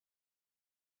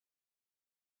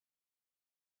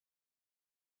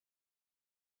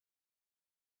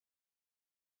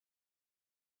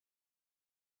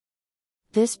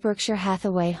This Berkshire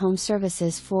Hathaway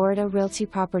HomeServices Florida Realty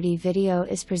property video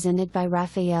is presented by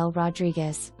Rafael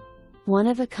Rodriguez.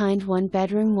 One-of-a-kind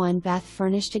one-bedroom one-bath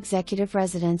furnished executive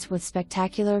residence with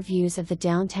spectacular views of the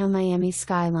Downtown Miami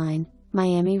Skyline,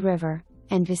 Miami River,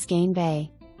 and Biscayne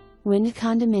Bay. Wind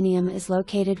Condominium is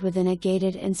located within a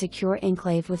gated and secure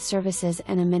enclave with services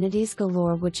and amenities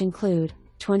galore, which include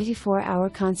 24-hour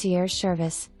concierge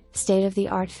service,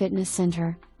 state-of-the-art fitness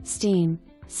center, steam,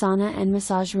 sauna and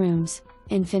massage rooms,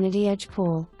 infinity edge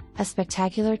pool, a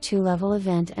spectacular 2-level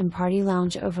event and party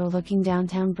lounge overlooking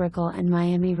Downtown Brickell and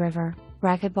Miami River,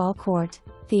 racquetball court,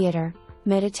 theater,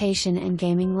 meditation and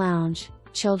gaming lounge,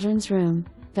 children's room,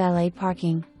 valet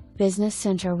parking, business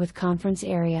center with conference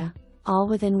area, all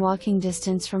within walking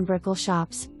distance from Brickell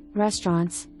shops,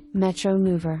 restaurants, Metro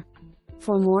Mover.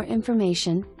 For more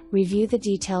information, review the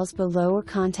details below or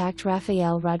contact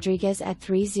Rafael Rodriguez at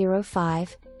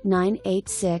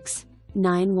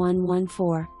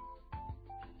 305-986-9114.